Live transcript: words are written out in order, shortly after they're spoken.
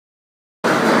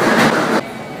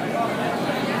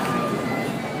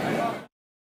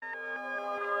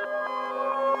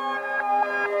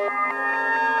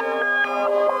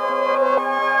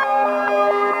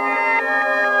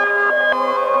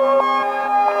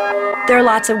There are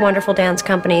lots of wonderful dance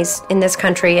companies in this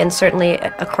country and certainly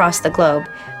across the globe.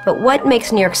 But what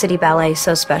makes New York City Ballet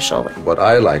so special? What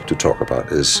I like to talk about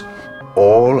is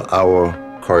all our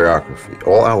choreography,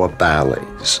 all our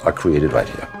ballets are created right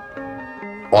here,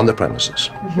 on the premises.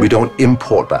 We don't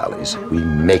import ballets, we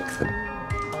make them.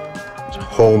 It's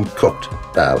home-cooked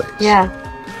ballets. Yeah.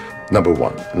 Number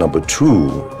one. Number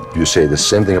two, you say the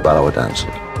same thing about our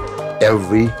dancers.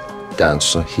 Every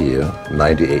dancer here,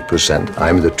 98%,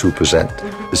 I'm the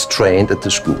 2%, is trained at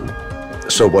the school.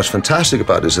 So what's fantastic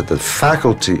about it is that the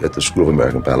faculty at the School of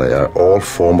American Ballet are all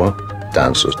former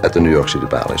dancers at the New York City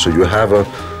Ballet. So you have a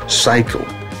cycle.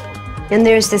 And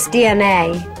there's this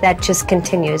DNA that just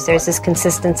continues. There's this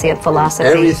consistency of philosophy.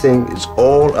 Everything is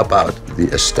all about the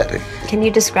aesthetic. Can you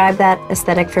describe that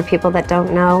aesthetic for people that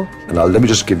don't know? And now let me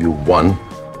just give you one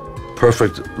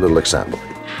perfect little example.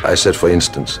 I said, for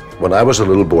instance, when I was a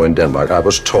little boy in Denmark, I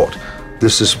was taught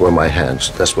this is where my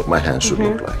hands, that's what my hands should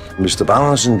look like. Mr.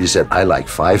 Ballensen, he said, I like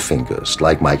 5 fingers,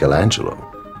 like Michelangelo.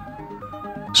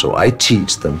 So I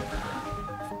teach them,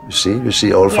 you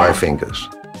see all 5 fingers.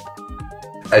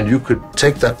 And you could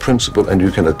take that principle and you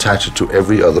can attach it to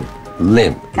every other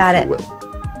limb, Got if it. you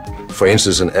will. For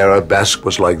instance, an Arabesque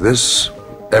was like this.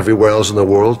 Everywhere else in the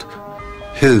world,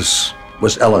 his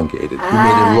was elongated. He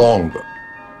made it longer.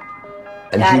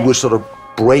 And he would sort of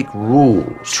break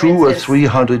rules, 200 or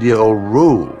 300-year-old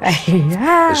rules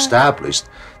established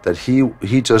that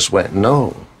he just went,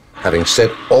 no. Having said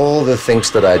all the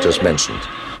things that I just mentioned,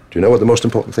 do you know what the most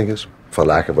important thing is? For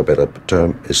lack of a better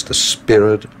term, is the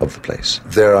spirit of the place.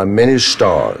 There are many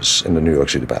stars in the New York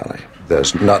City Ballet.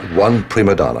 There's not one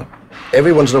prima donna.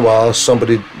 Every once in a while,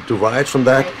 somebody derives from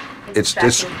that. It's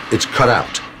cut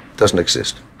out. It doesn't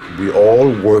exist. We all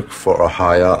work for a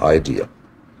higher idea.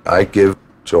 I give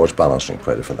George Ballensen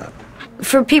credit for that.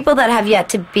 For people that have yet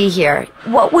to be here,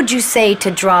 what would you say to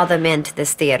draw them into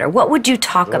this theater? What would you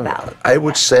talk about? I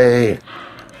would say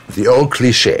the old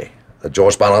cliche that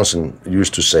George Ballensen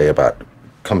used to say about,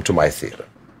 come to my theater.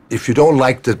 If you don't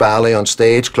like the ballet on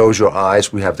stage, close your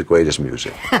eyes, we have the greatest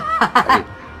music.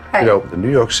 You know, the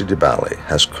New York City Ballet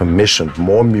has commissioned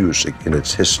more music in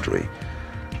its history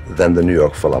than the New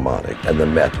York Philharmonic and the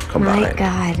Met combined. My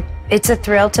God. It's a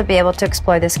thrill to be able to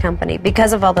explore this company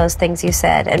because of all those things you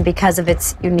said and because of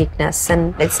its uniqueness.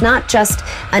 And it's not just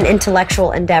an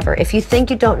intellectual endeavor. If you think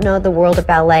you don't know the world of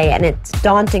ballet and it's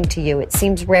daunting to you, it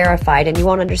seems rarefied and you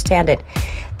won't understand it,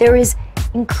 there is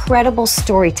incredible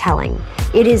storytelling.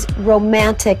 It is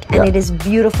romantic and it is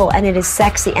beautiful and it is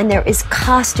sexy and there is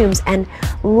costumes and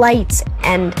lights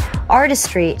and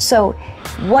artistry. So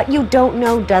what you don't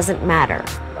know doesn't matter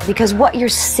because what you're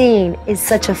seeing is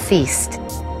such a feast.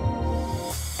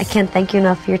 I can't thank you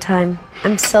enough for your time.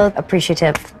 I'm so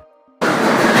appreciative.